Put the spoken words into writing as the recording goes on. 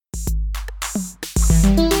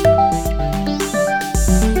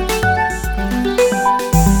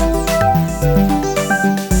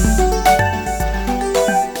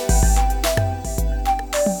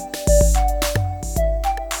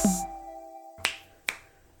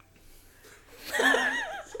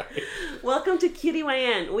Welcome to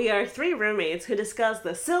QDYN. We are three roommates who discuss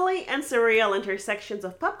the silly and surreal intersections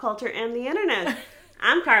of pop culture and the internet.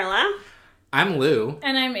 I'm Carla. I'm Lou.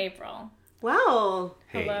 And I'm April. Wow.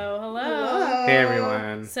 Hey. Hello. Hey,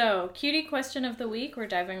 everyone. So, cutie question of the week. We're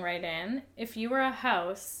diving right in. If you were a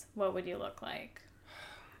house, what would you look like?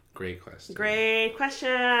 Great question. Great question.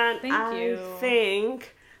 Thank you. I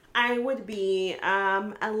think I would be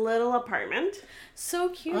a little apartment. So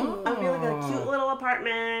cute. Oh. I would be like a cute little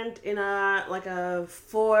apartment in a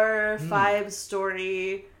 4-5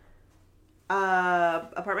 story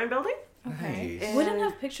apartment building. Okay. Nice. Wouldn't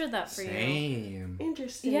have pictured that for you. Same.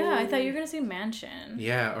 Interesting. Yeah, I thought you were going to say mansion.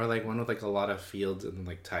 Yeah, or like one with like a lot of fields and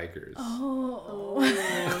like tigers. Oh.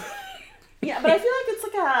 Yeah, but I feel like it's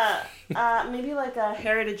like a maybe like a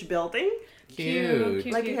heritage building. Cute.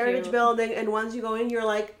 Like a heritage building, and once you go in, you're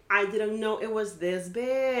like, I didn't know it was this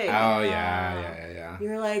big. Oh yeah.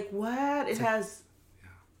 You're like, what? It has,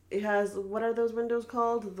 what are those windows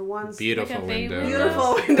called? The ones... Beautiful Like a bay window.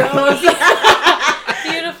 Beautiful windows.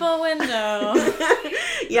 Beautiful window.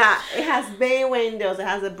 Yeah, it has bay windows. It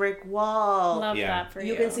has a brick wall. Love Yeah. that for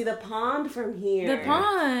you. You can see the pond from here. the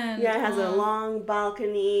pond. Yeah, it has a Aw. long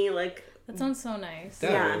balcony, like That sounds so nice.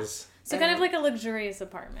 Does. So kind of like a luxurious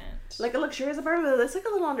apartment. a luxurious apartment. It's like a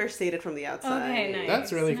little understated from the outside. Okay, nice.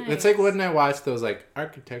 That's really nice. It's like when I watch those like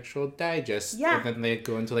architectural digests. Yeah. And then they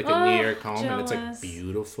go into like a Oh, New York home and it's like jealous.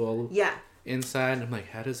 beautiful Yeah, inside. And I'm like,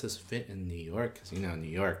 how does this fit in New York? Because you know New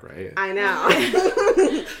York, right? I know.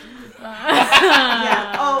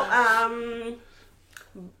 Yeah. Oh,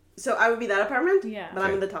 so I would be that apartment. Yeah. But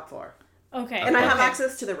I'm in the top floor, Okay. and I have okay.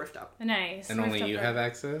 access to the rooftop. Nice. And only Rooftop you garden. have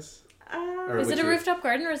access? Uh, Is would it a you- rooftop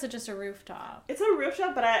garden or is it just a rooftop? it's a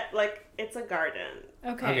rooftop, but it's a garden.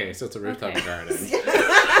 Okay. Okay, so it's a rooftop Okay. garden.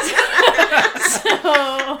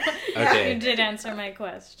 So Okay. you did answer my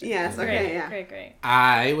question. Yes. Okay. Great, Yeah. great.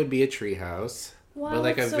 I would be a treehouse. Wow, But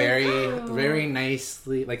like a that's so very, cute. very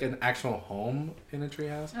nicely, like an actual home in a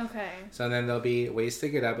treehouse. Okay. So then there'll be ways to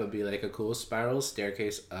get up. It'll be like a cool spiral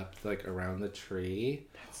staircase up, like around the tree.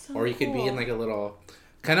 So Or you could be in cool. like a little,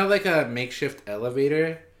 kind of like a makeshift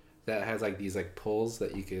elevator that has like these like pulls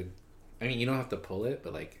that you could, I mean, you don't have to pull it,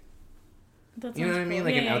 but like, That You know sounds what I mean?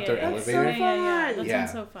 cool. Like an outdoor That's elevator. so Yeah. fun. That Yeah.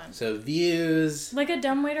 sounds so fun. so views, Like a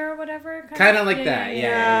dumbwaiter or whatever? Kind of like that, yeah.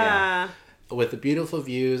 Yeah. with the beautiful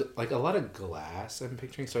views, like a lot of glass I'm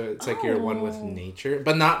picturing. So it's like you're one with Oh. nature,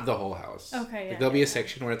 but not the whole house. Okay, yeah, Like there'll be yeah, a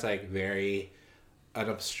section where it's like very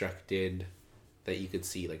unobstructed that you could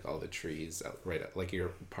see like all the trees out, right up, like you're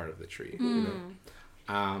part of the tree. You Hmm.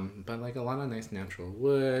 know? But like a lot of nice natural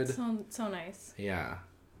wood. So nice. Yeah.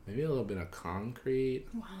 Maybe a little bit of concrete.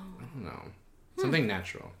 Wow. I don't know. Something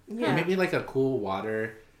natural. Yeah. Or maybe like a cool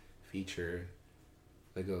water feature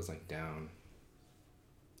that goes like down.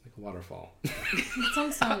 Like a waterfall. That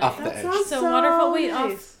sounds so nice. Off the That edge. sounds So so waterfall. Wait,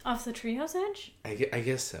 nice. off the treehouse edge? I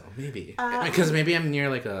guess so. Maybe. Because maybe I'm near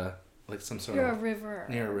like some sort You're a of river.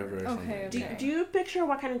 near a river or something. Okay. Okay. Do you picture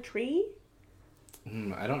what kind of tree?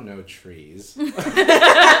 I don't know trees.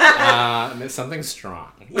 Something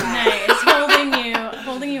strong. Nice.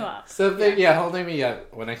 Holding you up. Something, holding me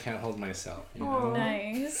up when I can't hold myself. You know?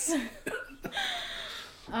 Nice.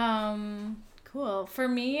 Cool. For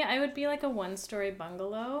me, I would be like a 1-story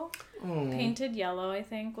bungalow, Oh, painted yellow, I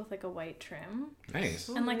think, with like a white trim nice.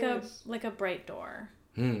 and like nice. a bright door.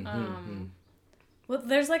 Mm-hmm. Well,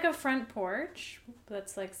 there's like a front porch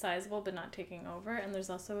that's like sizable but not taking over, and there's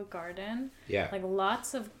also a garden. Yeah. Like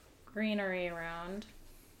lots of greenery around.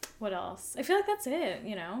 What else? I feel like that's it,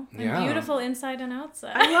 you know? And Yeah. beautiful inside and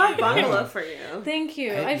outside. I love bungalow for you. Thank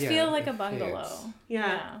you. I Yeah, feel like a it bungalow. fits.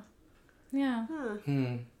 Yeah. Yeah. Huh.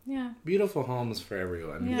 Yeah. Beautiful homes for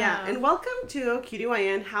everyone. Yeah. Yeah, and welcome to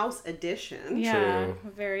QDYN House Edition. Yeah. True.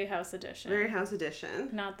 Very house edition. Very House Edition.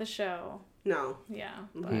 Not the show. No. Yeah.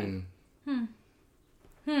 Mm.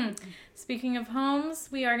 Speaking of homes,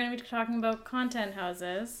 we are going to be talking about content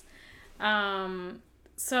houses.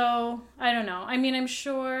 So, I don't know. I mean, I'm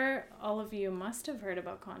sure all of you must have heard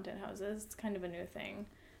about content houses. It's kind of a new thing.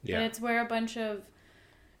 Yeah. But it's where a bunch of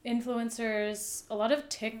influencers, a lot of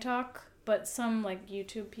TikTok, but some like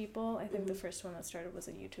YouTube people. I think the first one that started was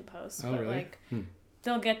a YouTube host. Oh, but really? like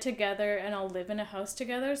they'll get together and all live in a house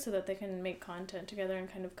together so that they can make content together and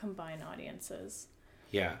kind of combine audiences.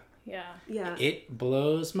 Yeah. Yeah. Yeah. It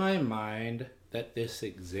blows my mind that this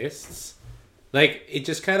exists. Like, it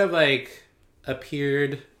just kind of like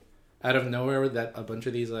appeared out of nowhere that a bunch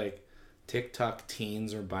of these like TikTok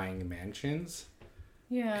teens are buying mansions.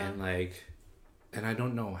 Yeah. And I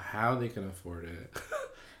don't know how they can afford it.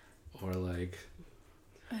 Or like,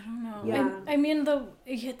 I don't know. Yeah. I mean,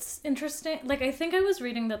 it's interesting. Like, I think I was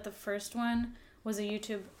reading that the first one was a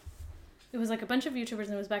YouTube it was like a bunch of YouTubers,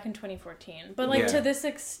 and it was back in 2014. But like to this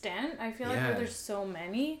extent, I feel like where there's so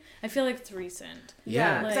many, I feel like it's recent.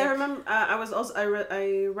 Yeah, because I remember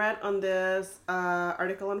I read on this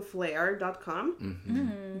article on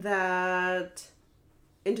Flare.com that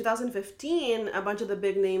in 2015 a bunch of the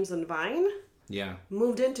big names on Vine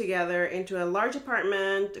moved in together into a large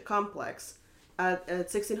apartment complex at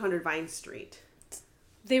 1600 Vine Street.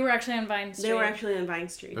 They were actually on Vine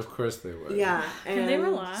Street. Of course they were. Yeah, and they were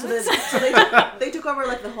lost. So they took over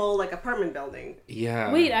like the whole like apartment building.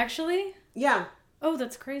 Yeah. Wait, actually? Yeah. Oh,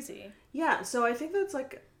 that's crazy. Yeah, so I think that's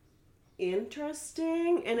like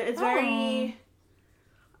interesting, and it's very.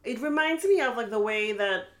 It reminds me of like the way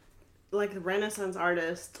that like the Renaissance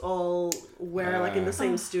artists all were like in the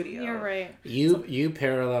same studio. You're right. You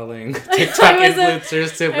paralleling TikTok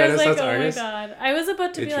influencers to Renaissance artists? Oh my god! I was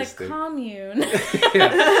about to be like commune.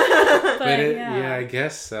 But I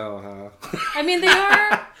guess so. Huh? I mean, they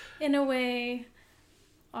are in a way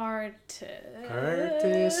artists.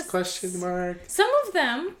 Question mark. Some of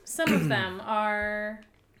them are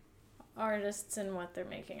artists in what they're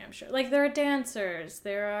making, I'm sure. Like, there are dancers,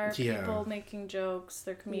 there are people making jokes,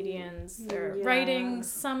 they're comedians, they're writing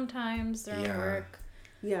sometimes, their own work.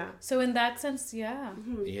 Yeah. So in that sense,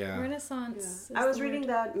 Renaissance. I was reading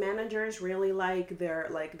that managers really like their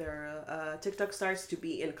TikTok stars to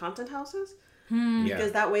be in content houses.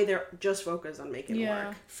 Because that way they're just focused on making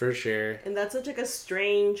work. For sure. And that's such like a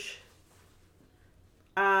strange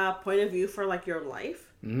point of view for like your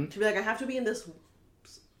life. To be like, I have to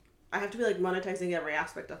be like monetizing every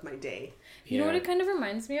aspect of my day. You know what it kind of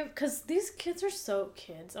reminds me of? Because these kids are so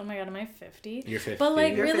kids. Oh my god, am I 50? You're 50. But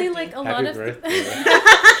like You're really 50. like a Happy lot of... birthday.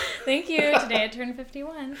 Thank you. Today I turned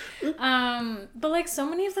 51. But like so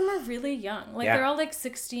many of them are really young. Like they're all like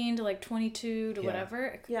 16 to like 22 to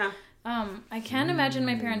whatever. Yeah. I can't imagine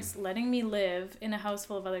my parents letting me live in a house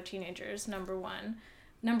full of other teenagers, number one.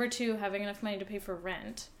 Number two, having enough money to pay for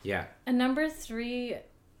rent. Yeah. And number three...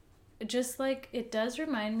 just like it does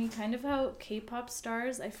remind me kind of how K-pop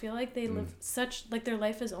stars, I feel like they live such like their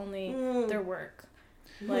life is only their work.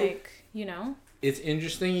 Like, you know? It's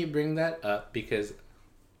interesting you bring that up because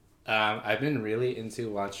I've been really into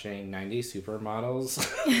watching 90s supermodels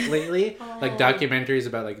lately. Like documentaries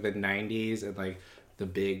about like the 90s and like the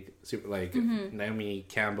big super like Naomi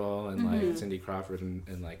Campbell and like Cindy Crawford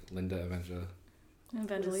and like Linda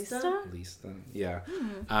Evangelista. Yeah.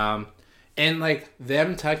 And, like,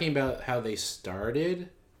 them talking about how they started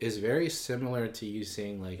is very similar to you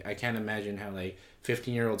saying, like, I can't imagine how, like,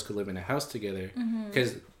 15-year-olds could live in a house together.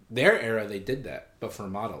 Because their era, they did that, but for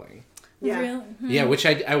modeling. Yeah. Really? Yeah, which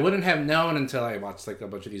I wouldn't have known until I watched, like, a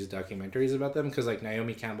bunch of these documentaries about them. Because, like,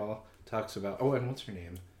 Naomi Campbell talks about... Oh, and what's her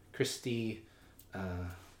name? Christy...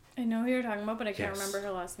 I know who you're talking about, but I can't remember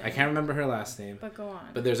her last name. I can't remember her last name. But go on.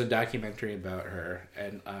 But there's a documentary about her.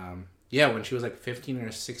 And, yeah, when she was like 15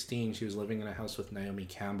 or 16, she was living in a house with Naomi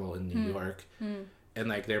Campbell in New York. And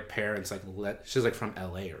like their parents like she's like from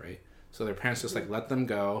LA, right? So their parents just like let them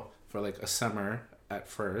go for like a summer at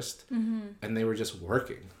first. And they were just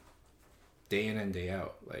working day in and day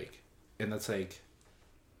out. Like, and that's like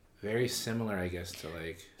very similar, I guess, to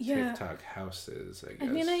like TikTok houses, I guess.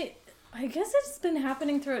 I mean, I guess it's been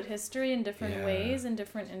happening throughout history in different ways in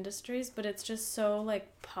different industries, but it's just so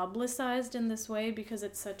like publicized in this way because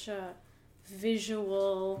it's such a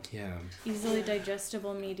visual, easily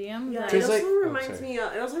digestible medium. Yeah, it also reminds me.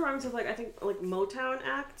 It also reminds me of like I think like Motown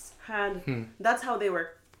acts had. That's how they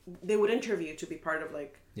were. They would interview to be part of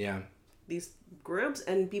like these groups,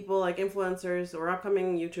 and people like influencers or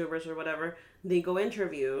upcoming YouTubers or whatever. They go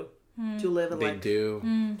interview. To live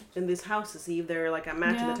in in these houses, see if they're like a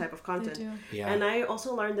match in the type of content. And I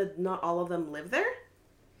also learned that not all of them live there.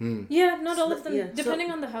 Yeah, not all of them, depending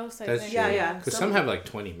on the house, I think. Yeah. Because some have like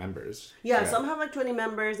 20 members. Yeah, some have like 20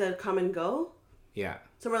 members that come and go. Yeah.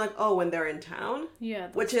 Some are like, when they're in town. Yeah.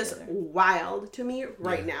 Which is wild to me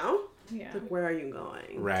right now. Yeah. Like, where are you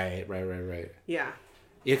going? Right. Yeah.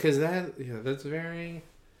 Yeah, because that's very...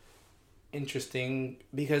 interesting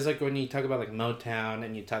because like when you talk about like Motown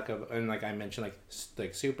and you talk about and like I mentioned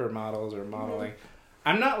like supermodels or modeling,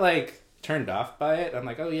 I'm not like turned off by it. I'm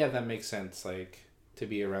like, oh yeah, that makes sense, like to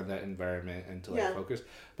be around that environment and to like focus.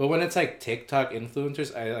 But when it's like TikTok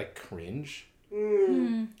influencers, I like cringe.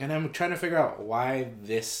 And I'm trying to figure out why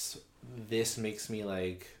this makes me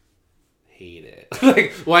like hate it.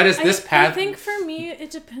 Like, why does this path... I think for me it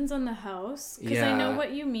depends on the house because I know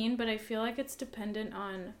what you mean, but I feel like it's dependent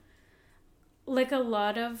on like a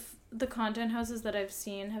lot of the content houses that I've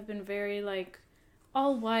seen have been very like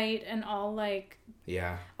all white and all like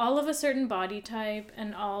all of a certain body type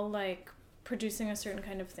and all like producing a certain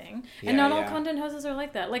kind of thing. And not all content houses are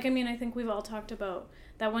like that. Like, I mean, I think we've all talked about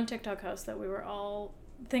that one TikTok house that we were all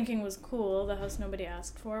thinking was cool, the house nobody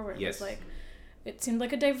asked for, where it was like, it seemed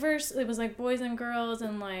like it was like boys and girls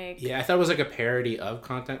and like... Yeah, I thought it was like a parody of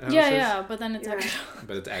content houses. Yeah, but then it's actually...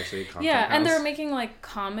 But it's actually a content house. Yeah, and they're making like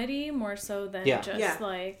comedy more so than just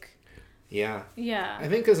like... Yeah. Yeah. I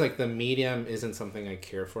think because, like, the medium isn't something I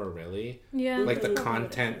care for, really. Yeah. Like, the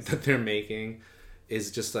content that they're making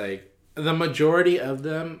is just, like... The majority of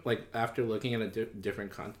them, like, after looking at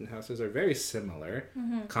different content houses, are very similar,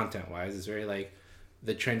 content-wise. It's very, like,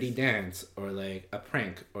 the trendy dance, or, like, a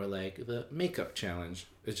prank, or, like, the makeup challenge.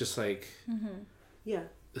 It's just, like... Yeah.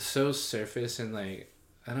 So surface and, like...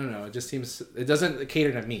 I don't know. It just seems... It doesn't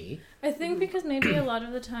cater to me. I think because maybe a lot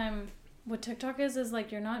of the time... What TikTok is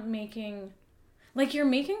like you're not making... Like, you're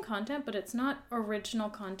making content, but it's not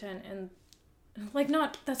original content, and... Like,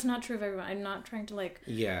 that's not true of everyone. I'm not trying to, like...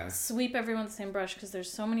 sweep everyone with the same brush, because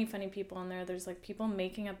there's so many funny people on there. There's, like, people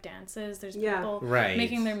making up dances. There's people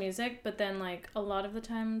making their music. But then, like, a lot of the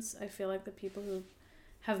times, I feel like the people who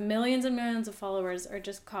have millions and millions of followers are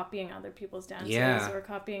just copying other people's dances. Or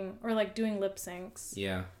copying... Or, like, doing lip syncs.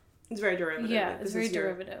 Yeah. It's very derivative. Yeah, it's very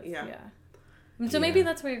derivative. Yeah. So maybe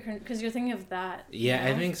that's why because you're thinking of that. Yeah,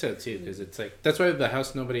 I think so too. Because it's like that's why the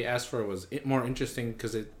house nobody asked for was more interesting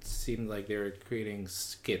because it seemed like they were creating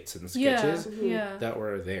skits and sketches that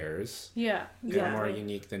were theirs. Yeah, and more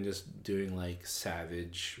unique than just doing like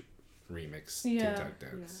savage remix TikTok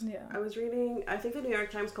dance. Yeah. I was reading. I think the New York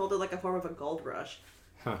Times called it like a form of a gold rush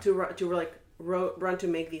to like run to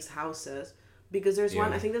make these houses. Because there's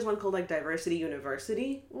one, I think there's one called like Diversity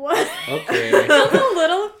University. What? Okay. It's a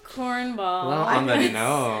little cornball. Well, on the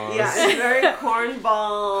nose. Yeah, it's very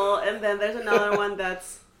cornball. And then there's another one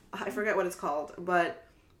that's, I forget what it's called, but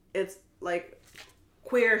it's like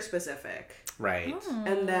queer specific. Right. Oh.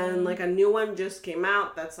 And then like a new one just came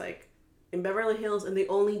out that's like in Beverly Hills, and they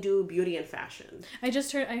only do beauty and fashion. I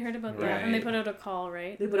heard about that, and they put out a call,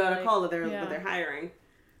 right? They put out a call that they're hiring.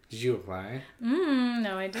 Did you apply?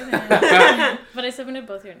 No, I didn't. But I submitted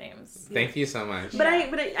both your names. Thank you so much. But I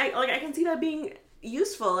like I can see that being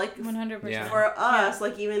useful, like 100% for us.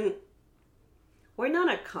 Like even we're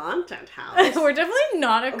not a content house. We're definitely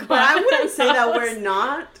not a content But I wouldn't say house. that we're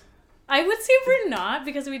not. I would say we're not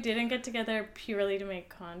because we didn't get together purely to make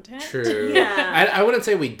content. True. Yeah. I wouldn't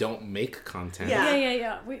say we don't make content.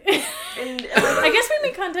 Yeah. And I guess we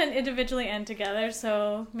make content individually and together,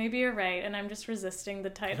 so maybe you're right, and I'm just resisting the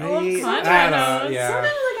title of content house.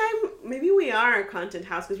 Sometimes maybe we are a content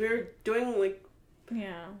house because we're doing like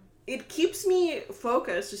it keeps me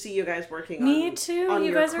focused to see you guys working me on too. on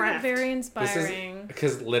you your guys craft. are very inspiring.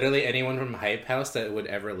 Because literally anyone from Hype House that would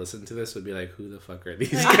ever listen to this would be like, who the fuck are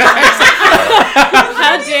these guys?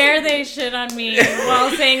 How dare they shit on me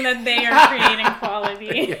while saying that they are creating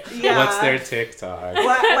quality. Yeah. What's their TikTok?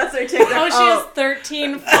 What's their TikTok? Oh, she has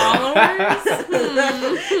 13 followers?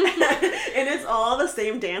 And it's all the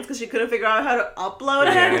same dance because she couldn't figure out how to upload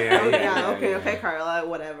it. Okay, Carla,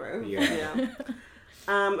 whatever. Yeah.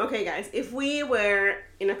 Okay, guys, if we were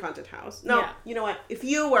in a content house, you know what? If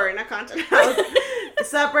you were in a content house,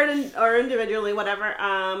 separate or individually,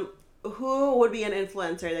 whatever, who would be an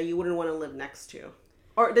influencer that you wouldn't want to live next to?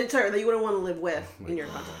 Or, that you wouldn't want to live with in your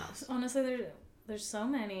content house? Honestly, there's so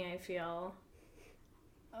many, I feel.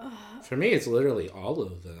 For me, it's literally all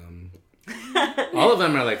of them. All of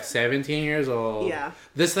them are like 17 years old. Yeah.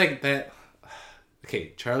 This, like, that...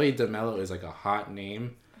 Okay, Charli D'Amelio is like a hot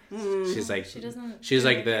name. She's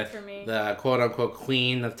like the quote unquote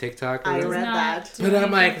queen of TikTok. I read that, but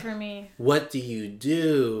I'm like, what do you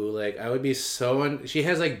do? Like, I would be so. She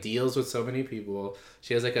has like deals with so many people.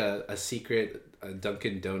 She has like a secret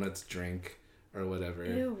Dunkin' Donuts drink or whatever.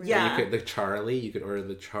 Ew, really? Yeah, you could order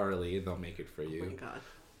the Charli and they'll make it for you. Oh my god.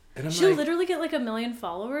 And I'm She'll literally get like 1 million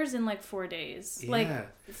followers in like 4 days. Yeah. Like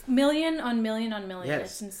million on million on million.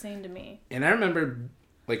 Yes. It's insane to me. And I remember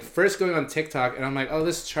like first going on TikTok and I'm like, oh,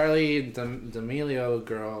 this Charli D'Amelio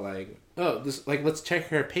girl, like, oh, this, like, let's check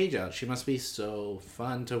her page out. She must be so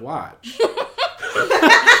fun to watch.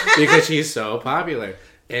 Because she's so popular.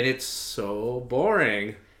 And it's so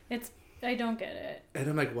boring. I don't get it. And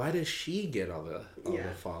I'm like, why does she get all the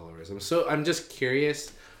followers? I'm just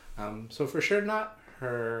curious. So for sure not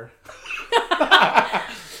her.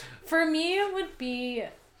 For me, it would be...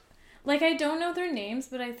 Like, I don't know their names,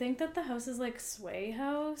 but I think that the house is like Sway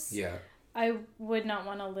House. Yeah. I would not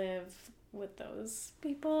want to live with those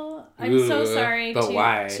people. I'm so sorry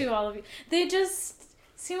to all of you. They just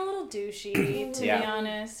seem a little douchey, to be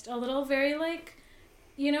honest. A little very, like,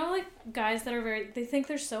 you know, like guys that are they think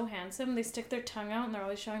they're so handsome, they stick their tongue out and they're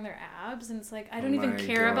always showing their abs, and it's like, I don't even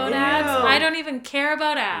care about abs. I don't even care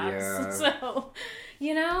about abs. Yeah. So,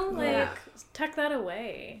 you know, like, tuck that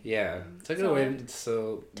away. Yeah, tuck it away.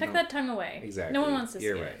 Tuck that tongue away. Exactly. No one wants to see it.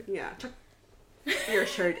 You're right. Yeah, tuck your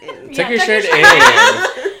shirt in. Tuck your shirt in.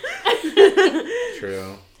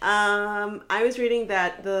 True. I was reading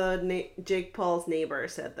that Jake Paul's neighbor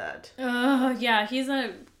said that. Yeah,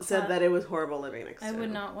 said that it was horrible living next to him. I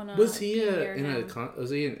would not want to. Was he was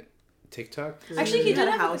he in TikTok? Actually, he had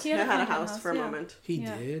a house. He had a house for a moment. He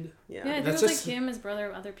did? Yeah, I think it was like him, his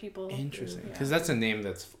brother, other people. Interesting. Because that's a name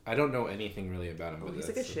I don't know anything really about him. He's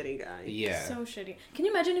like a shitty guy. Yeah. So shitty. Can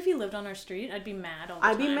you imagine if he lived on our street? I'd be mad all the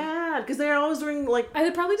time. I'd be mad because they're always doing like I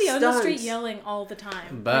would probably be stunts. out on the street yelling all the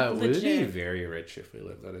time. But like, would be very rich if we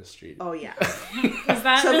lived on his street. Oh, yeah. Is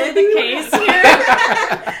that so really the case here?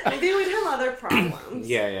 Maybe we'd have other problems.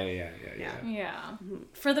 Yeah.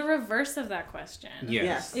 For the reverse of that question.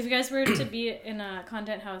 Yes. If you guys were to be in a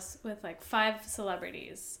content house with like 5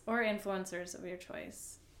 celebrities or influencers of your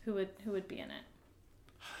choice, who would be in it?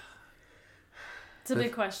 It's a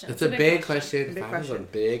big question. It's a big question. 5 is a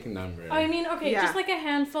big number. Oh, I mean, okay, just like a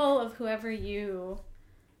handful of whoever you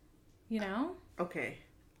know? Okay.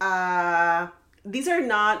 These are, You're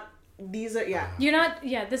not,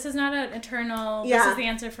 this is not an eternal, this is the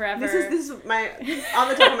answer forever. This is my, on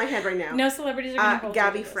the top of my head right now. No celebrities are going to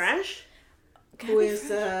Gabby Fresh, who is,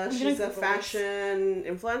 she's a fashion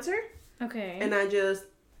influencer. Okay. And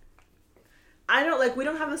we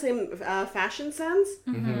don't have the same fashion sense,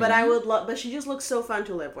 but I would love, but she just looks so fun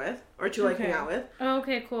to live with, or to like hang out with. Oh,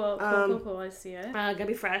 okay, cool, I see it.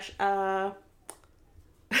 Gabby Fresh, Hunter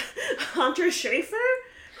Schafer,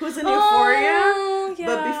 who's in Euphoria,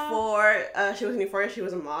 but before she was in Euphoria, she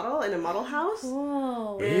was a model in a model house.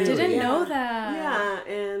 Cool. Didn't know that. Yeah,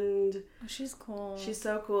 and she's cool. She's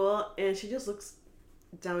so cool, and she just looks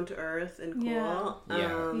down to earth and cool.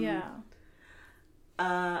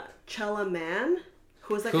 Chella Man,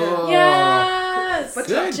 who was like yes, but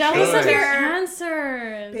jealous of your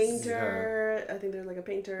answers. Painter, I think they're like a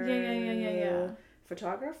painter. Yeah.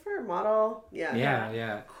 Photographer, model,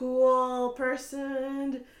 yeah. Cool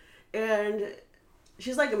person, and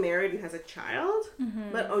she's like married and has a child.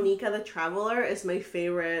 But Onika the Traveler is my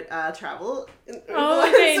favorite travel influencer. Oh,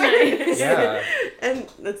 okay, nice. Yeah, and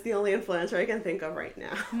that's the only influencer I can think of right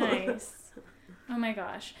now. Nice. Oh my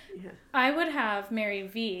gosh. Yeah. I would have Mary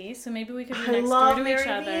V, so maybe we could be next door to each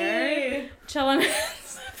other.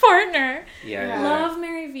 Chellaman's partner. Yeah. Love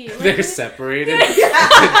Mary V. They're separated to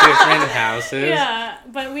different houses. Yeah,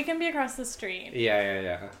 but we can be across the street.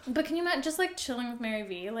 Yeah. But can you imagine just like chilling with Mary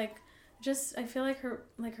V? Like, just I feel like her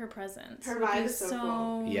presence. Her vibe is so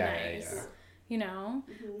cool. Nice. Yeah. You know?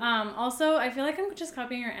 Also, I feel like I'm just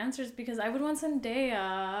copying your answers because I would want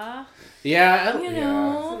Zendaya. Yeah. You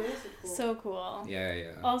know? So cool.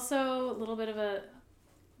 Yeah. Also, a little bit of a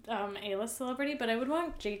A-list celebrity, but I would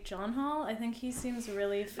want Jake Gyllenhaal. I think he seems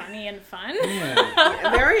really funny and fun.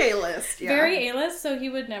 Yeah. Very A-list, Very A-list, so he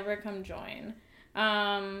would never come join.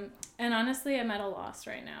 And honestly, I'm at a loss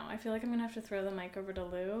right now. I feel like I'm going to have to throw the mic over to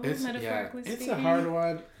Lou, metaphorically speaking. It's a hard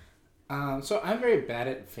one. So I'm very bad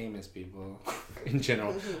at famous people in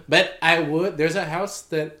general. But there's a house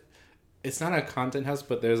that, it's not a content house,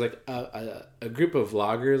 but there's like a group of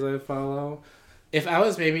vloggers I follow. If I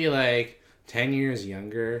was maybe like 10 years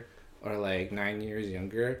younger or like 9 years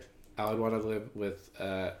younger, I would want to live with,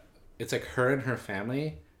 it's like her and her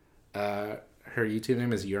family. Her YouTube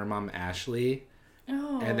name is Your Mom Ashley.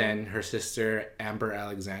 Oh. And then her sister Amber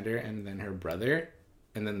Alexander, and then her brother,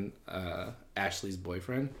 and then Ashley's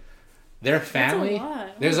boyfriend. Their family,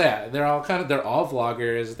 they're all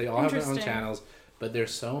vloggers. They all have their own channels, but they're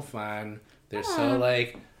so fun. They're so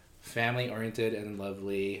like family oriented and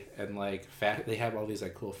lovely, and like they have all these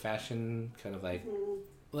like cool fashion kind of like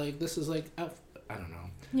this is like I don't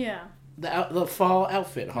know. Yeah. The fall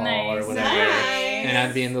outfit haul or whatever, and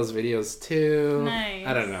I'd be in those videos too. Nice.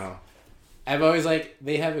 I don't know. I've always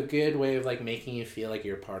they have a good way of like making you feel like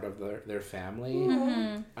you're part of their family.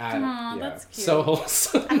 That's cute. So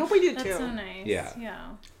wholesome. I hope we do too. That's so nice.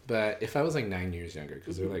 Yeah. But if I was like 9 years younger,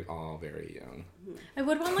 because they're like all very young, I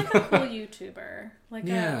would want like a cool YouTuber.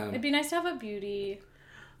 It'd be nice to have a beauty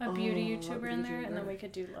YouTuber in there, and then we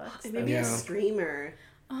could do looks. Maybe a streamer.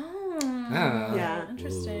 Oh. Yeah.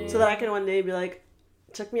 Interesting. So that I can one day be like,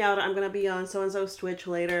 check me out. I'm gonna be on so and so's Twitch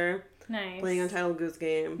later. Nice. Playing Untitled Goose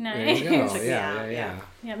Game. Nice. There you go. Yeah.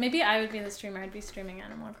 Yeah, maybe I would be the streamer. I'd be streaming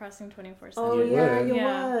Animal Crossing 24/7. Oh, you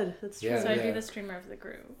would. That's true. So I'd be the streamer of the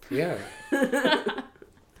group. Yeah.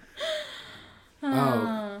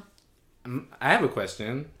 I have a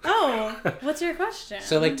question. Oh, what's your question?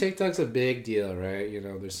 So, like, TikTok's a big deal, right? You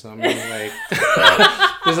know, there's so many, like...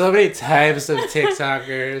 there's so many types of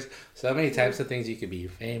TikTokers. So many types of things you could be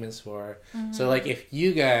famous for. Mm-hmm. So, like, if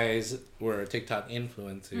you guys were TikTok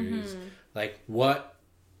influencers, like, what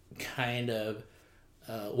kind of...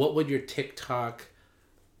 what would your TikTok,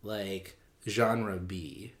 like, genre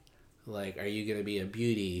be? Like, are you going to be a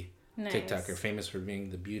beauty... Nice. TikToker famous for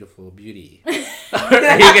being the beautiful beauty. Or are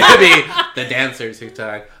you gonna be the dancer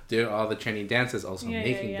TikTok doing all the trendy dances, also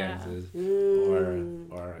making dances, or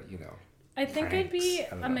you know? I think pranks. I'd be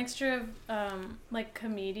a mixture of like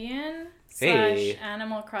comedian /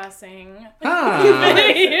 Animal Crossing.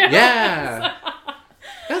 Yeah,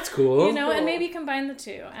 that's cool. You know, and maybe combine the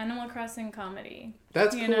two: Animal Crossing comedy.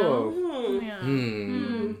 That's cool. Know? Yeah.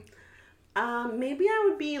 Maybe I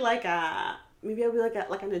would be like a. Maybe I'll be like a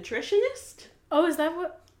nutritionist. Oh, is that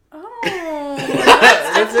what? Oh,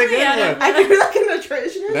 that's a good one. I could be like a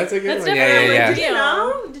nutritionist. That's a good one. Yeah.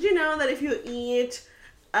 Did you know that if you eat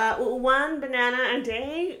 1 banana a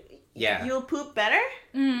day, you'll poop better?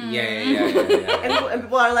 Yeah. And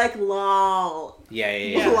people are like, lol.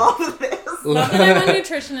 Yeah. Love this. Love that I'm a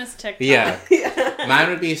nutritionist TikTok. Yeah. Mine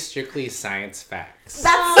would be strictly science facts.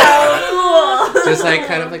 That's so cool. Just like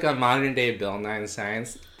kind of like a modern day Bill Nye the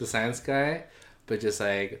science guy, but just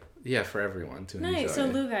like for everyone to enjoy. Nice. So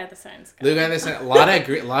Lou Guy the science guy. Lou Guy the science. A lot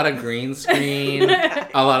of green screen.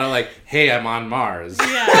 A lot of like, hey, I'm on Mars.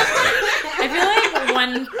 Yeah. I feel like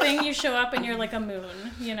one thing you show up and you're like a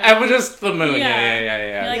moon. You know. I was just the moon.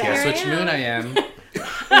 Yeah. Like, guess which moon I am.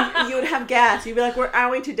 You would have gas. You'd be like, where are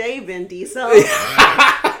we today, Vin Diesel?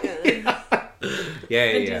 Vin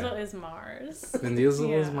Diesel is Mars. Vin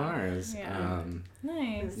Diesel is Mars. Yeah.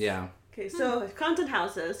 Nice. Yeah. Okay, so content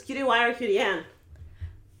houses, Cutie Y or Cutie N?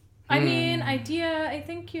 I mean, I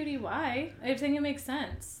think Cutie Y. I think it makes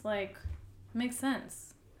sense. Like, makes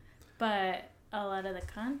sense. But a lot of the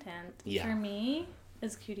content for me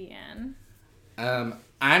is Cutie N. I'm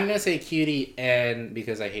gonna say Cutie N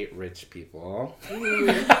because I hate rich people.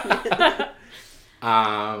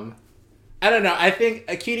 I don't know. I think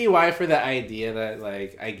a Cutie Y for the idea that,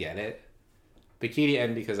 like, I get it. But Cutie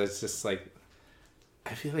N because it's just, like,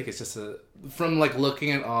 I feel like it's just from, like,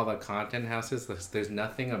 looking at all the content houses, there's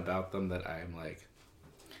nothing about them that I'm, like,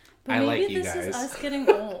 but I like you Maybe guys. this is us getting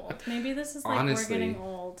old. Maybe this is, like, honestly, we're getting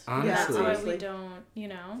old. Honestly. That's why we don't, you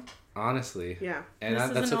know? Honestly. Yeah. And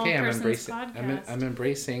that's okay. I'm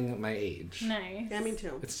embracing my age. Nice. Yeah, me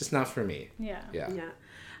too. It's just not for me. Yeah.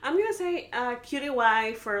 I'm going to say Cutie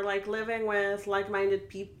Y for, like, living with like-minded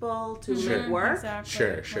people to make work.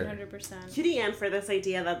 Exactly. Sure. 100%. Cutie N for this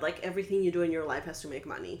idea that, like, everything you do in your life has to make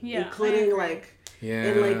money. Yeah, including, like... Yeah.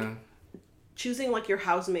 And, like, choosing, like, your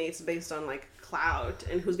housemates based on, like, clout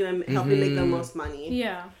and who's going to help you make the most money.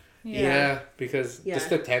 Yeah, because just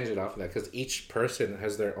to tangent off of that, because each person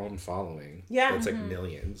has their own following. Yeah. That's like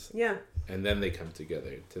millions. Yeah. And then they come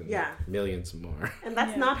together to millions more. And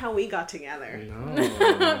that's not how we got together. No.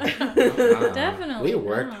 Definitely. We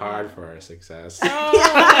worked hard for our success.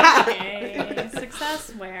 Oh, okay.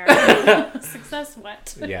 Success where? Success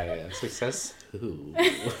what? Yeah. Success who?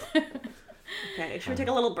 Okay, should we take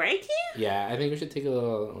a little break here? Yeah, I think we should take a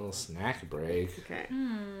little snack break. Okay.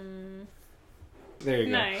 There you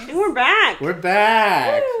go. Nice. And we're back. We're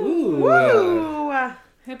back. Ooh. Woo.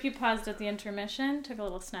 Hope you paused at the intermission, took a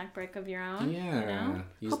little snack break of your own. Yeah. You know?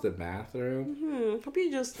 Use the bathroom. Hope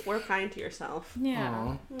you just were kind to yourself.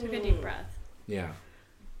 Yeah. Took a deep breath. Yeah.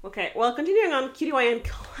 Okay, well, continuing on Cutie Y and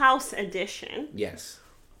Klaus edition. Yes.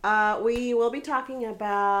 We will be talking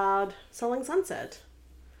about Selling Sunset.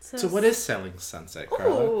 So what is Selling Sunset,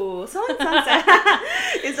 Carla? Oh, Selling Sunset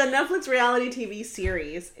is a Netflix reality TV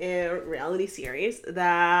series,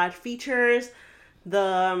 that features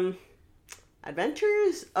the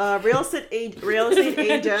adventures of real estate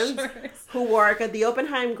agents who work at the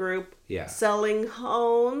Oppenheim Group, selling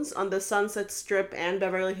homes on the Sunset Strip and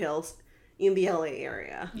Beverly Hills in the LA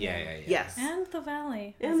area. Yeah. Yes. And the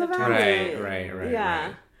Valley. Right.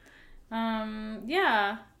 Yeah.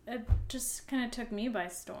 Yeah. It just kind of took me by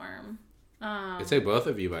storm. It took both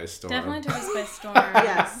of you by storm. Definitely took us by storm.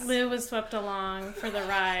 Yes. Lou was swept along for the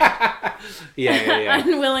ride. Yeah.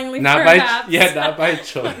 Unwillingly, not perhaps. not by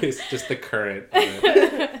choice, just the current.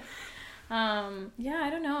 I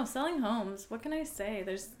don't know. Selling homes. What can I say?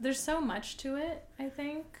 There's so much to it, I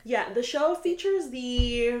think. Yeah, the show features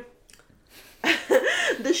the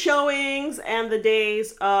showings and the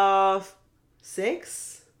days of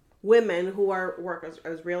 6 women who work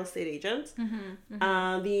as real estate agents.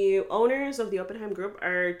 The owners of the Oppenheim Group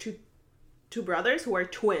are two brothers who are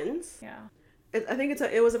twins. Yeah, I think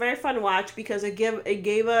it was a very fun watch because it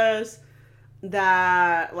gave us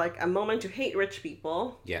that, like, a moment to hate rich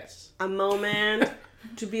people. Yes. A moment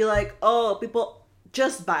to be like, oh, people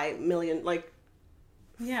just buy million, like...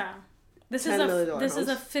 Yeah. This is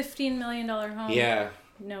a $15 million home. Yeah.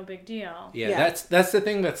 No big deal. Yeah. That's the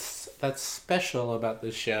thing that's special about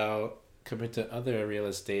this show compared to other real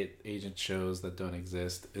estate agent shows that don't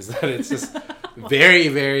exist, is that it's just very,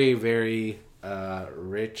 very, very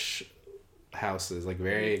rich houses, like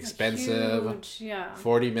very expensive, huge,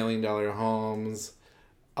 $40 million homes,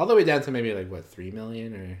 all the way down to maybe like what, $3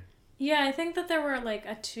 million or... Yeah, I think that there were like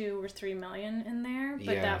a 2 or 3 million in there,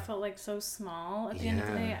 but that felt like so small at the end of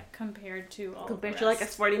the day compared to all compared the to like a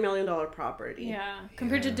 $40 million property. Yeah,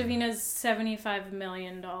 compared to Davina's $75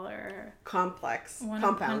 million complex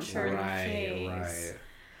compound. Right.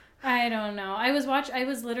 I don't know. I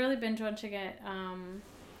was literally binge watching it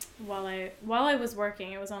while I was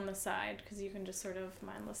working. It was on the side because you can just sort of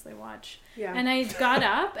mindlessly watch. Yeah. And I got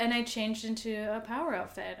up and I changed into a power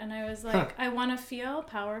outfit, and I was like, I want to feel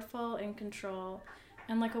powerful, in control,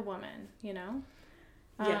 and like a woman, you know.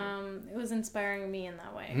 It was inspiring me in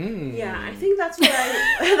that way. Yeah, I think that's what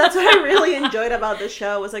I really enjoyed about the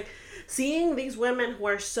show, was like seeing these women who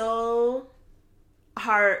are so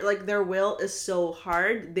hard, like their will is so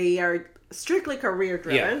hard. They are strictly career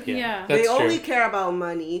driven. Yeah. They only care about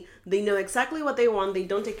money. They know exactly what they want. They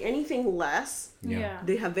don't take anything less. Yeah.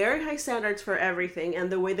 They have very high standards for everything, and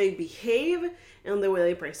the way they behave and the way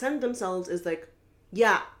they present themselves is like,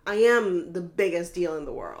 yeah, I am the biggest deal in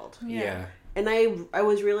the world. Yeah. And I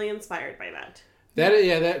was really inspired by that.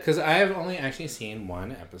 That because I have only actually seen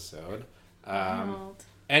one episode.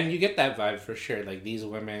 And you get that vibe for sure. Like, these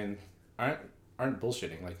women aren't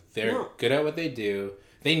bullshitting. Like, they're good at what they do.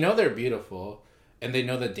 They know they're beautiful, and they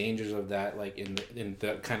know the dangers of that, like, in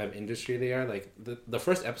the kind of industry they are. Like, the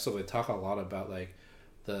first episode, they talk a lot about, like,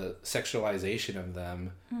 the sexualization of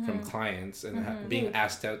them from clients and being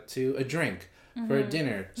asked out to a drink for a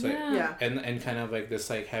dinner. So, and kind of, like, this,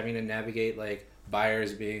 like, having to navigate, like,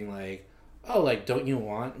 buyers being like, oh, like, don't you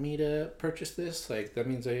want me to purchase this? Like, that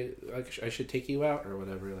means I should take you out or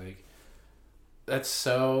whatever. Like, that's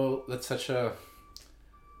such a...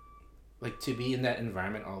 Like, to be in that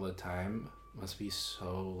environment all the time must be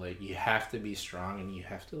so, like, you have to be strong, and you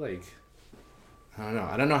have to, like, I don't know.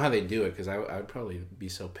 I don't know how they do it, because I would probably be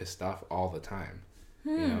so pissed off all the time,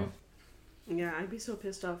 you know? Yeah, I'd be so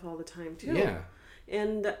pissed off all the time, too. Yeah.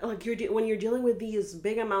 And, like, when you're dealing with these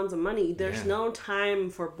big amounts of money, there's no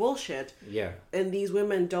time for bullshit. Yeah. And these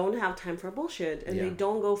women don't have time for bullshit, and they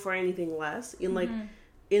don't go for anything less. In, like,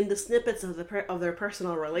 in the snippets of their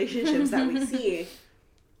personal relationships that we see...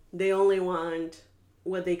 They only want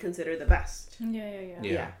what they consider the best.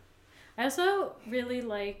 Yeah. I also really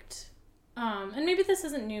liked, and maybe this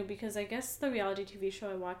isn't new, because I guess the reality TV show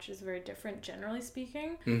I watch is very different, generally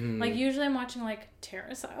speaking. Like, usually I'm watching, like,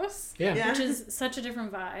 Terrace House, which is such a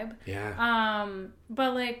different vibe.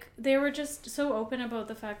 But, like, they were just so open about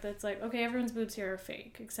the fact that it's like, okay, everyone's boobs here are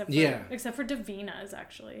fake, except for Davina's,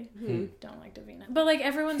 actually. Don't like Davina. But, like,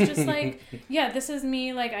 everyone's just like, yeah, this is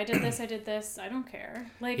me, like, I did this, I don't care.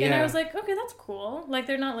 Like, and I was like, okay, that's cool. Like,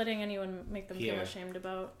 they're not letting anyone make them feel ashamed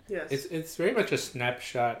about. It's very much a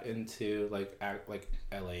snapshot into, like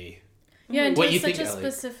LA. Yeah, into what such a LA?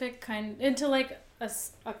 Specific kind, into, like,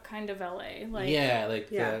 a kind of LA, like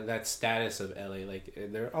that status of LA, like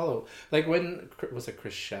they're all like, when was it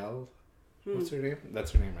Chrishell? What's her name?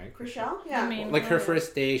 That's her name, right? Chrishell, yeah. Like, her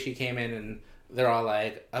first day, she came in and they're all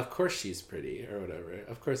like, "Of course she's pretty," or whatever.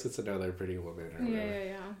 Of course it's another pretty woman, or whatever.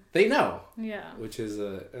 Yeah. They know. Yeah. Which is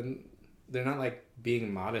and they're not, like,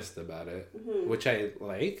 being modest about it, which I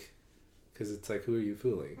like, because it's like, who are you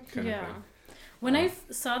fooling? Kind of thing. When I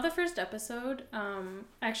saw the first episode, I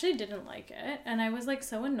actually didn't like it, and I was, like,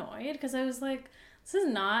 so annoyed, because I was like, this is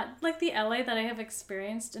not, like, the LA that I have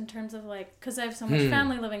experienced in terms of, like, because I have so much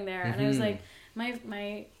family living there, and I was like,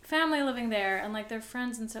 my family living there, and, like, their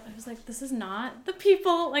friends and stuff, I was like, this is not the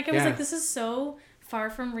people, like, I was like, this is so far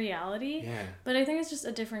from reality. But I think it's just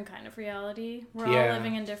a different kind of reality. We're all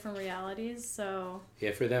living in different realities, so...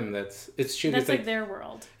 Yeah, for them, it's true. That's, like, their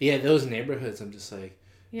world. Yeah, those neighborhoods, I'm just like...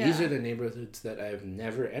 Yeah. These are the neighborhoods that I've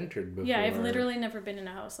never entered before. Yeah, I've literally never been in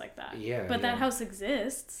a house like that. Yeah. But that house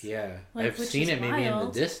exists. Yeah. Like, I've seen it maybe in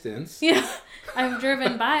the distance. Yeah. I've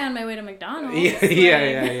driven by on my way to McDonald's.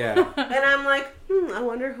 Yeah. And I'm like, I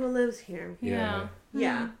wonder who lives here. Yeah.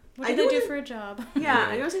 What do they do for a job? Yeah,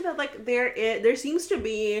 I don't say that, like, there seems to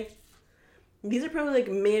be... These are probably, like,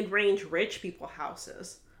 mid-range rich people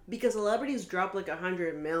houses. Because celebrities drop, like,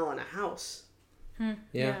 $100 million on a house.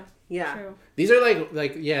 Yeah. True. These are like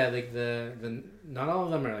the not all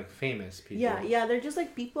of them are, like, famous people. Yeah, they're just,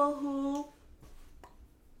 like, people who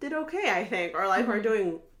did okay, I think, or like are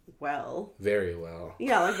doing well. Very well.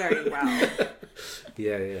 Yeah, like very well.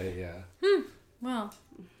 Yeah. Well,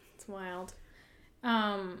 it's wild.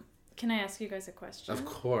 Can I ask you guys a question? Of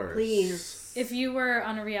course. Please. If you were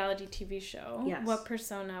on a reality TV show, yes. what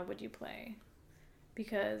persona would you play?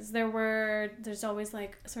 Because there's always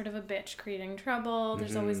like sort of a bitch creating trouble.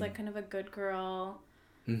 There's always like kind of a good girl.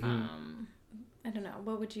 I don't know.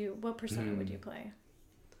 What persona would you play?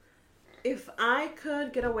 If I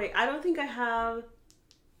could get away, I don't think I have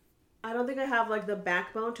like the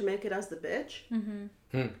backbone to make it as the bitch.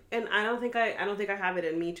 And I don't think I have it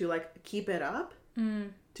in me to like keep it up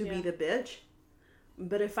to be the bitch.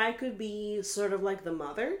 But if I could be sort of like the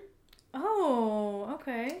mother. Oh,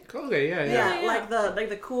 okay. Okay, yeah. Like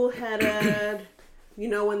the cool-headed,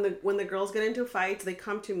 when the girls get into fights, they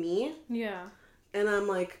come to me. Yeah. And I'm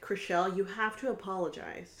like, Chriselle, you have to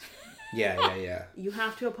apologize. Yeah. You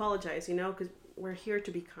have to apologize, because we're here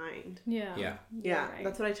to be kind. Yeah. Yeah. Right.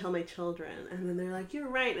 That's what I tell my children. And then they're like, you're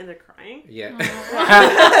right. And they're crying. Yeah.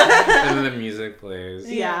 And then the music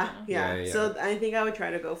plays. Yeah. So I think I would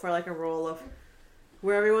try to go for like a role of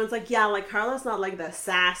where everyone's like, yeah, like Carla's not like the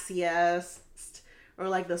sassiest or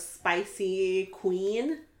like the spicy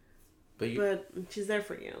queen. But she's there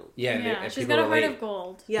for you. Yeah. She's got a heart of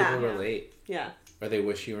gold. Yeah. People relate. Yeah. Or they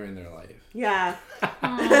wish you were in their life. Yeah.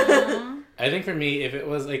 I think for me, if it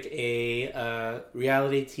was like a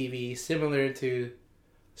reality TV similar to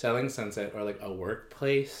Selling Sunset or like a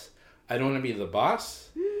workplace, I don't want to be the boss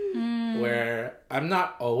where I'm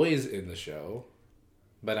not always in the show,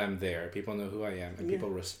 but I'm there. People know who I am and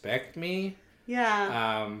people respect me.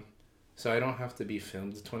 Yeah. So I don't have to be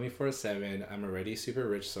filmed 24/7. I'm already super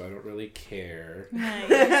rich, so I don't really care.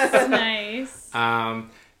 Nice.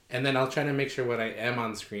 And then I'll try to make sure when I am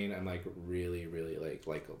on screen, I'm like really, really like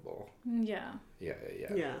likable. Yeah.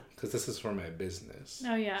 Yeah. Because this is for my business.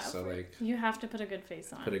 Oh yeah. So like you have to put a good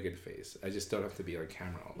face on. Put a good face. I just don't have to be on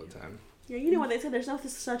camera all the time. Yeah, you know what they say? There's no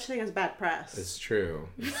such thing as bad press. It's true.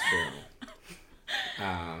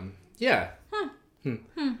 Yeah.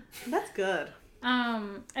 That's good.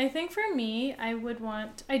 I think for me, I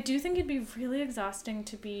do think it'd be really exhausting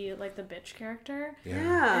to be like the bitch character.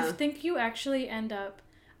 Yeah. I think you actually end up,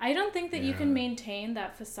 I don't think that you can maintain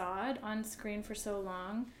that facade on screen for so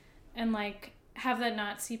long and like have that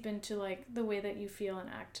not seep into like the way that you feel and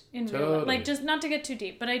act in real life. Like just not to get too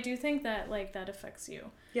deep, but I do think that like that affects you.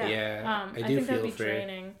 Yeah. I think that'd be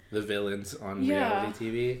draining. The villains on reality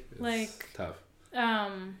TV. It's like tough.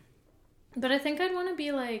 But I think I'd want to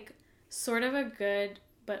be like sort of a good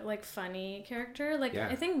but like funny character. Like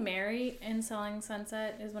I think Mary in Selling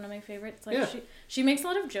Sunset is one of my favorites. Like she makes a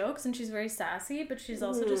lot of jokes and she's very sassy, but she's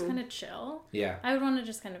also just kind of chill. Yeah. I would want to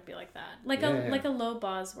just kind of be like that. Like like a low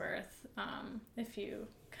Bosworth, if you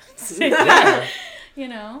could say that.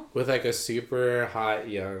 With like a super hot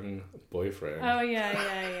young boyfriend. Oh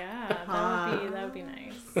yeah. That would be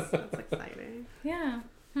nice. That's exciting. Yeah.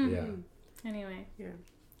 Yeah. Anyway. Yeah.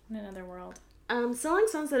 In another world. Selling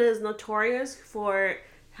Sunset is notorious for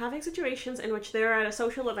having situations in which they're at a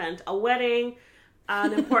social event, a wedding,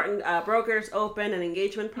 an important broker's open, an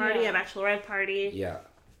engagement party, a bachelorette party,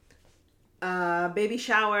 baby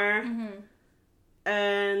shower,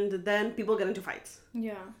 and then people get into fights.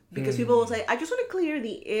 Yeah. Because people will say, I just want to clear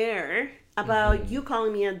the air about you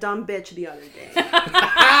calling me a dumb bitch the other day.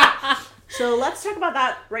 So let's talk about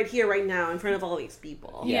that right here, right now, in front of all these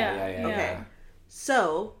people. Yeah. Okay.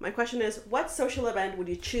 So, my question is, what social event would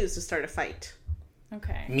you choose to start a fight?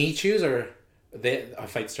 Okay. Me choose or a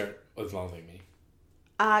fight start involving me?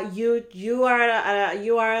 You are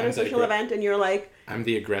at a social event and you're like... I'm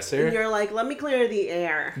the aggressor? And you're like, let me clear the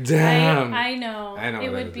air. Damn! I know. It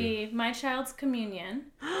would be my child's communion.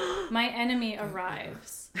 My enemy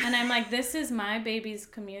arrives. And I'm like, this is my baby's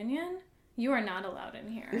communion? You are not allowed in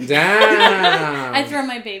here. Damn! I throw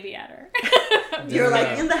my baby at her. You're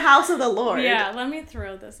like, in the house of the Lord. Yeah, let me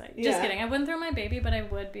throw this at you. Just kidding. I wouldn't throw my baby, but I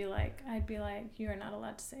would be like, you are not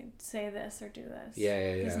allowed to say this or do this.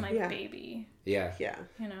 Yeah. This is my baby. Yeah.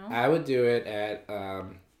 I would do it at,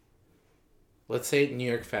 let's say New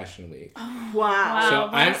York Fashion Week. Oh, wow.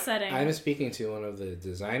 So setting. I'm speaking to one of the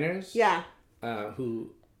designers. Yeah.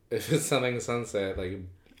 Who, if it's Selling Sunset, like,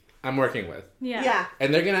 I'm working with. Yeah.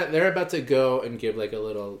 And they're about to go and give like a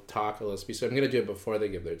little talk, a little speech. So I'm gonna do it before they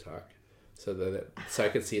give their talk, so I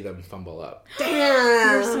could see them fumble up.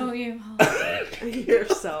 Damn. You're so evil. You're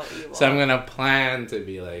so evil. So I'm gonna plan to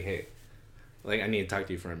be like, hey, like I need to talk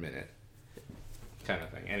to you for a minute, kind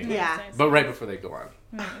of thing. Anyway. Yeah. But right before they go on.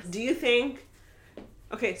 Nice. Do you think?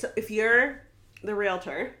 Okay, so if you're the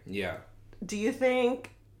realtor. Yeah. Do you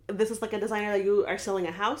think this is like a designer that you are selling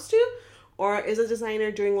a house to? or is a designer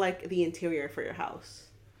doing like the interior for your house?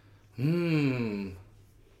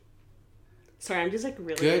 Sorry, I'm just like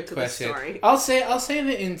really good into question. The story. I'll say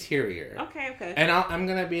the interior. Okay. And I'm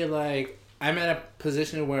gonna be like, I'm in a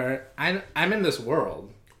position where I'm in this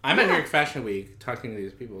world. I'm at New York Fashion Week talking to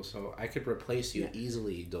these people, so I could replace you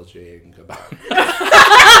easily, Dolce & Gabbana.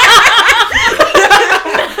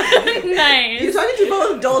 Nice. You're talking to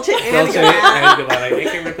both Dolce and Gabbana. I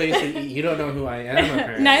can replace you. You don't know who I am,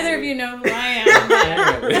 apparently. Neither of you know who I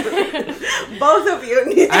am. Both of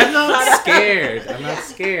you. I'm not scared.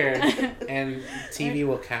 And TV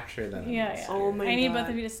will capture them. Yeah. Oh my God. I need both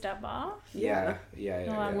of you to step off. Yeah.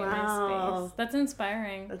 Allow me my space. That's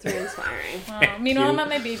inspiring. That's very inspiring. Wow. Meanwhile, I'm at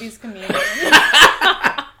my baby's communion.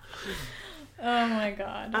 Oh my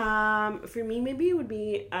God. For me, maybe it would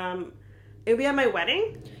be at my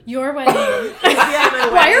wedding. Your wedding.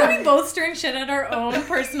 Why are we both stirring shit at our own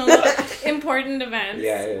personal important events?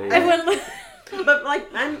 Yeah. But like,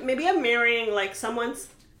 I'm marrying like someone's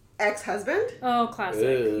ex-husband. Oh, classic.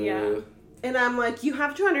 Ooh. Yeah. And I'm like, you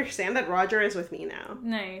have to understand that Roger is with me now.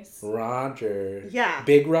 Nice. Roger. Yeah.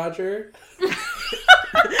 Big Roger.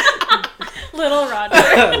 Little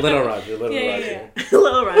Roger. Little Roger.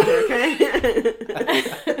 Little Roger. Okay.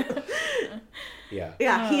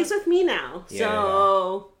 Yeah, he's with me now.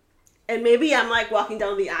 So, and maybe I'm like walking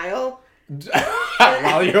down the aisle.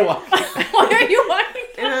 While you're walking. Why are you walking?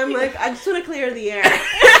 And I'm like, I just want to clear the air.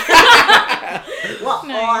 Well,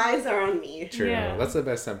 all eyes are on me. True. Yeah. That's the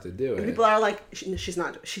best time to do it. And people are like, she's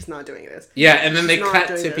not doing this. Yeah, and then they cut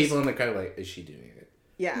to people in the crowd like, is she doing it?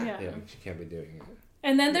 Yeah, she can't be doing it.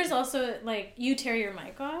 And then there's also, like, you tear your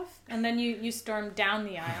mic off, and then you storm down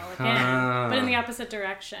the aisle again, but in the opposite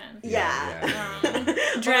direction. Yeah.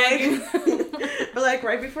 Dragging. Or, like,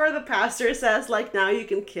 right before the pastor says, like, now you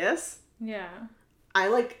can kiss. Yeah. I,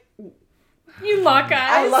 like... You lock eyes.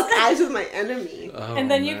 I lock eyes with my enemy. Oh,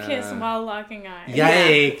 and then you kiss while locking eyes.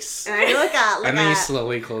 Yikes. Yeah. And I look at... and then you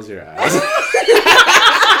slowly close your eyes.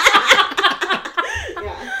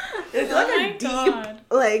 It's like a deep,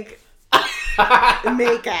 like...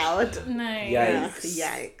 make out. Nice.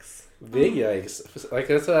 Yikes. Big yikes. Like,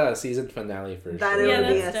 that's a season finale for sure. That would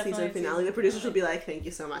be a season finale. The producers would be like, thank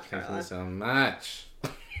you so much, Carla. Thank you so much.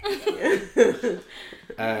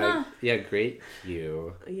 Great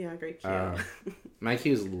cue. Yeah, great cue. My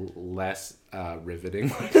cue is less riveting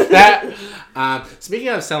like that. Speaking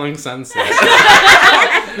of Selling Sunset,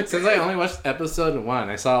 since I only watched episode 1,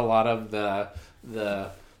 I saw a lot of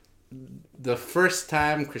the first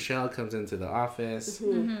time Chrishell comes into the office,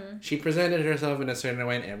 she presented herself in a certain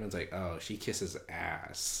way, and everyone's like, oh, she kisses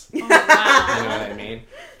ass. Oh, wow. You know what I mean?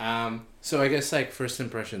 So I guess, like, first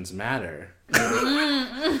impressions matter.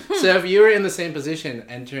 So if you were in the same position,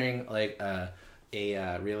 entering, like, a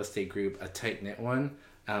real estate group, a tight-knit one,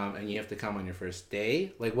 and you have to come on your first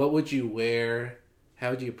day, like, what would you wear? How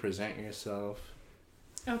would you present yourself?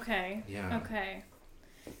 Okay. Yeah. Okay.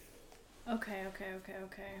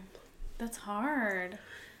 That's hard.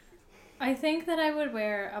 I think that I would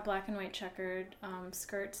wear a black and white checkered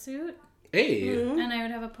skirt suit. Hey. Mm-hmm. And I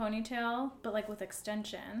would have a ponytail, but like with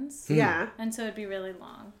extensions. Yeah. And so it'd be really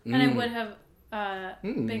long. And I would have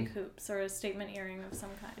big hoops or a statement earring of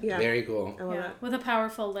some kind. Yeah. Very cool. I love that. With a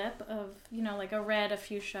powerful lip of, like a red, a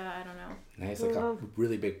fuchsia, I don't know. Nice, like a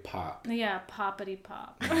really big pop. Yeah, poppity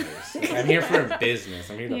pop. Nice. I'm here for a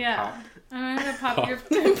business. I'm here to pop. I'm here to pop your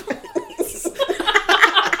pimples.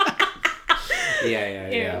 Yeah.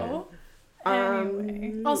 Ew.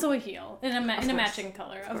 Anyway. Also a heel in a matching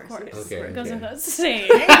color, of course. Okay. Goes without saying.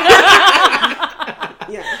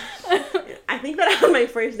 Yeah. I think that on my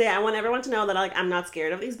first day, I want everyone to know that I'm not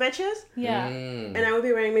scared of these bitches. Yeah. And I would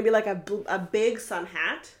be wearing maybe like a big sun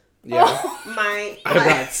hat. Yeah. I'm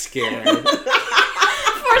not scared. For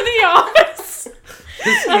the office.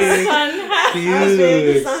 A sun hat. A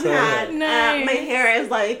big sun hat. Nice. My hair is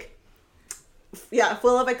like,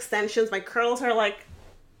 full of extensions. My curls are like,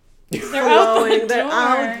 They're out the door. They're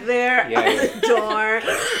out there at the door.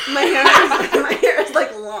 My hair is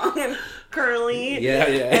like long and curly. Yeah.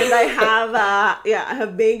 And I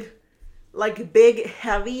have big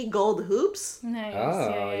heavy gold hoops. Nice.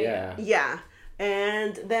 Oh, yeah. Yeah.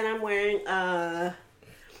 And then I'm wearing a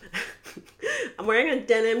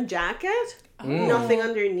denim jacket. Nothing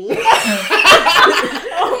underneath.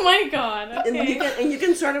 Oh my god. Okay. And you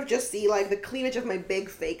can sort of just see like the cleavage of my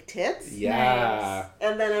big fake tits. Yeah. Nice.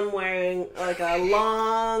 And then I'm wearing like a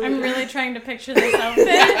long... I'm really trying to picture this outfit.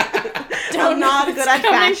 I'm not good at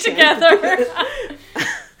coming fashion. together.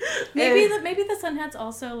 Maybe the sun hat's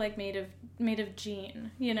also like made of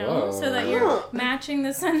jean, Whoa. so that you're matching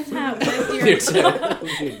the sun hat with your clothes.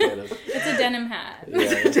 It's a denim hat. Yeah.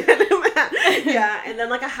 It's a denim hat. Yeah, and then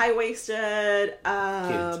like a high-waisted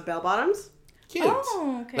bell bottoms. Cute.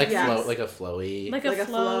 Oh, okay. Like like a flowy. Like a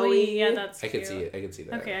flowy. Yeah, that's cute. I could see it. I could see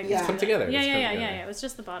that. Okay, I can see come together. Yeah. It was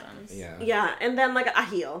just the bottoms. Yeah. Yeah, and then like a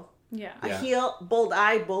heel. Yeah. A heel, bold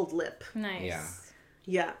eye, bold lip. Nice. Yeah.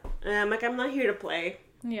 Yeah. And I'm like, I'm not here to play.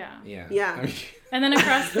 Yeah. Yeah. I mean, and then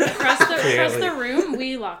across the room,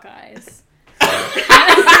 we lock eyes.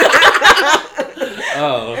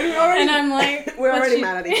 Oh. And I'm like, we're already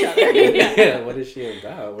mad at each other. Yeah. What is she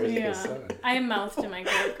about? Where's the sun? I mouthed to my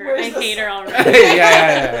coworker. I hate her already.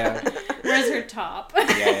 Yeah. Where's her top?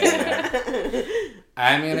 Yeah.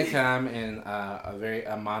 I'm gonna come in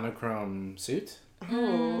a monochrome suit.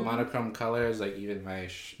 Monochrome colors, like even my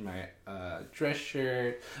dress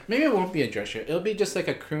shirt. Maybe it won't be a dress shirt. It'll be just like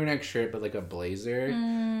a crew neck shirt, but like a blazer.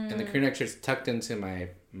 And the crew neck shirt's tucked into my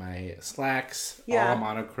slacks. All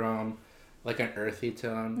monochrome, like an earthy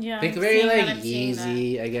tone. Yeah, think very like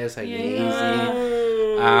Yeezy, I guess, like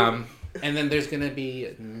Yeezy. And then there's gonna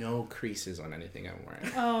be no creases on anything I'm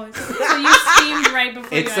wearing. Oh, so you steamed right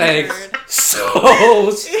before it's you entered. Like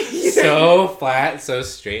so flat, so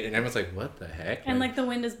straight, and everyone's like, "What the heck?" And like the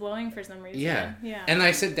wind is blowing for some reason. Yeah. Yeah. And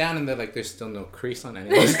I sit down, and they're like, "There's still no crease on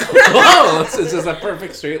anyone's clothes. It's just a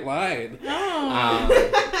perfect straight line." Oh.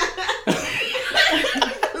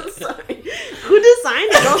 Sorry. Who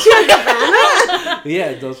designed it? Dolce & Gabbana?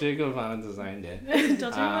 Yeah, Dolce & Gabbana designed it.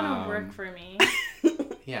 Dolce & Gabbana work for me.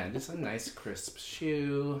 Yeah, just a nice crisp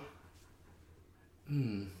shoe.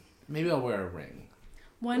 Maybe I'll wear a ring.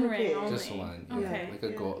 One ring only. Just one. Yeah. Okay.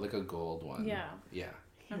 Like a gold one. Yeah. Yeah.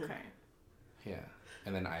 Okay. Yeah.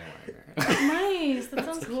 And then eyeliner. Nice. That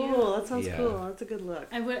sounds cool. cute. That sounds cool. That's a good look.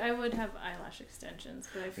 I would have eyelash extensions,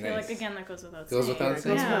 but I feel like again that goes without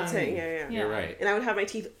saying. Yeah. You're right. And I would have my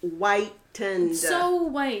teeth whitened. So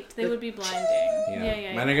white they would be blinding.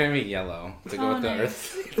 Yeah. Mine are gonna be yellow to go with the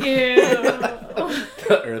earth. Ew.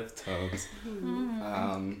 The earth tones.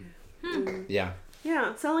 Yeah.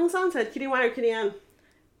 Yeah. Selling Sunset. Cutie Y or Cutie N?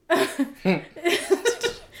 I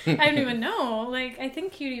don't even know. Like, I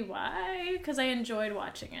think Cutie Y, because I enjoyed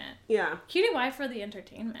watching it. Yeah. Cutie Y for the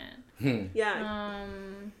entertainment. Yeah.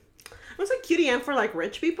 I was like Cutie N for like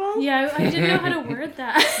rich people. Yeah, I didn't know how to word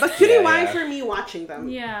that. But Cutie Y for me watching them.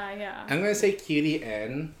 Yeah. I'm gonna say Cutie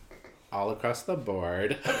N all across the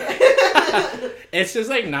board. It's just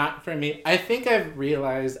like not for me. I think I've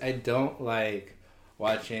realized I don't like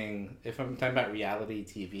watching, if I'm talking about reality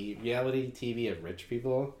TV of rich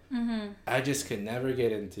people, I just could never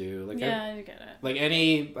get into. Like, I get it. Like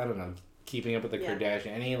any, I don't know, Keeping Up with the Kardashians,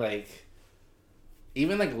 any like,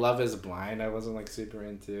 even like Love is Blind, I wasn't like super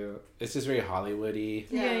into. It's just very Hollywoody.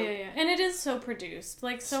 Yeah. And it is so produced.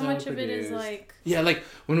 Like so much of it is like. Yeah, like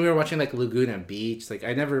when we were watching like Laguna Beach, like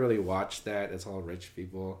I never really watched that. It's all rich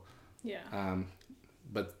people. Yeah.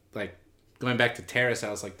 But like going back to Terrace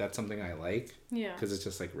House, like that's something I like. Yeah. Because it's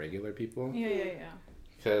just like regular people. Yeah.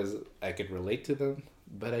 Because I could relate to them,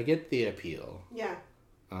 but I get the appeal. Yeah.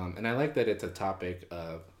 And I like that it's a topic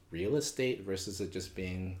of real estate versus it just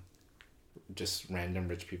being just random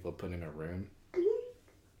rich people put in a room.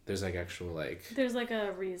 There's like actual like. There's like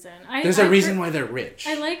a reason. There's a reason why they're rich.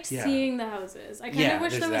 I liked seeing the houses. I kind of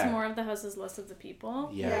wish there was that. more of the houses, less of the people.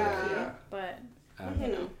 Yeah. But you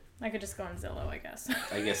know, I could just go on Zillow, I guess.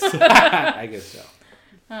 I guess so.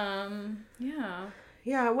 Yeah.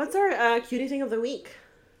 Yeah. What's our cutie thing of the week?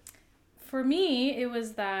 For me, it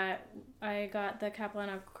was that I got the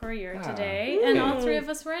Capilano Courier today, and all three of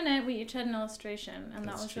us were in it. We each had an illustration, and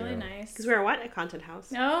that was really nice. Because we're what? A content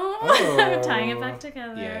house. I'm tying it back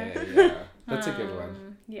together. Yeah. That's a good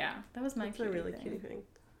one. Yeah, that was my That's a really cute thing.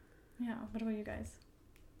 Yeah. What about you guys?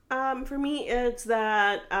 For me, it's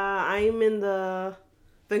that I'm in the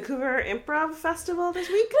Vancouver Improv Festival this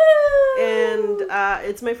week. Woo! And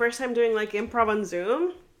it's my first time doing like improv on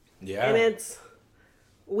Zoom. Yeah. And it's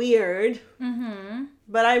weird.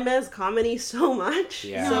 But I miss comedy so much.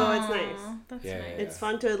 Yeah. So it's nice. That's nice. It's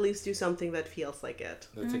fun to at least do something that feels like it.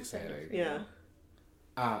 That's exciting. Yeah.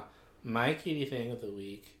 My cutie thing of the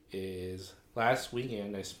week is last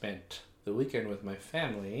weekend I spent the weekend with my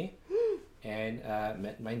family and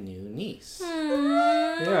met my new niece.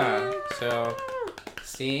 Yeah. So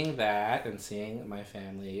seeing that and seeing my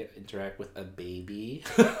family interact with a baby,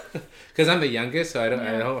 because I'm the youngest, so I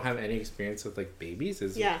don't have any experience with like babies.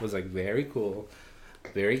 It was like very cool,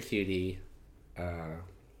 very cutie.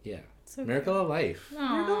 So Miracle of Life.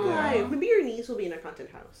 Miracle of Life. Maybe your niece will be in a content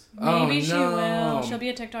house. Maybe she will. She'll be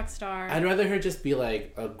a TikTok star. I'd rather her just be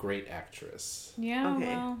like a great actress. Yeah. Okay.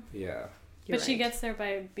 Well. Yeah. But she gets there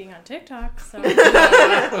by being on TikTok, so.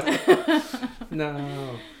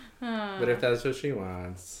 No. But if that's what she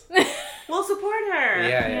wants. We'll support her.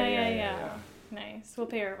 Yeah. Nice. We'll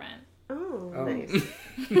pay our rent. Oh, nice.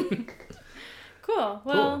 Cool.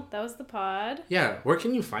 Well, that was the pod. Yeah. Where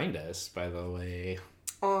can you find us, by the way?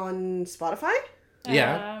 On Spotify?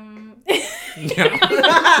 Yeah. Yeah.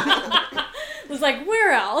 It was like,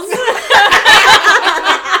 where else?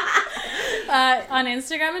 On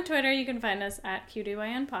Instagram and Twitter, you can find us at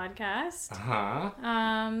QDYN Podcast.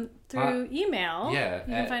 Through email,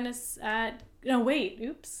 you can find us at... No, wait.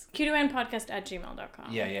 Oops.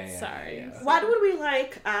 QDYNpodcast@gmail.com. Yeah. Sorry. Yeah. What would we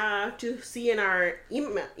like to see in our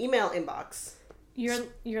email inbox? Your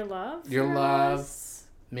love? Your love.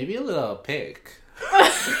 Maybe a little pic.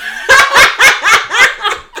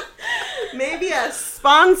 Maybe a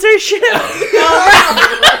sponsorship.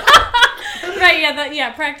 Right,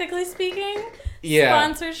 yeah, practically speaking. Yeah.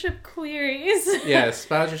 Sponsorship queries. Yeah,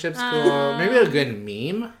 sponsorship's cool. Maybe a good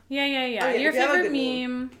meme. Yeah. Your favorite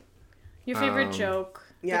meme. Your favorite joke.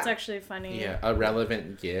 Yeah. That's actually funny. Yeah, a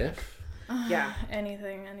relevant GIF. Yeah.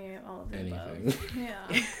 Anything, all of the above. Yeah.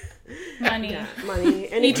 Money. Yeah. Money.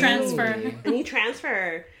 Any transfer. Any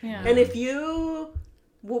transfer. Yeah. And if you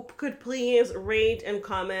could please rate and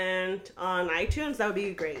comment on iTunes, that would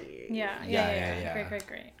be great. Yeah.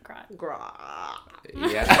 Great.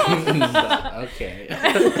 Yeah. Okay.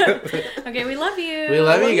 Okay, we love you. We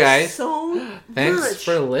love you guys. So Thanks much.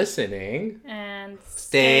 for listening. And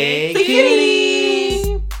stay cutie.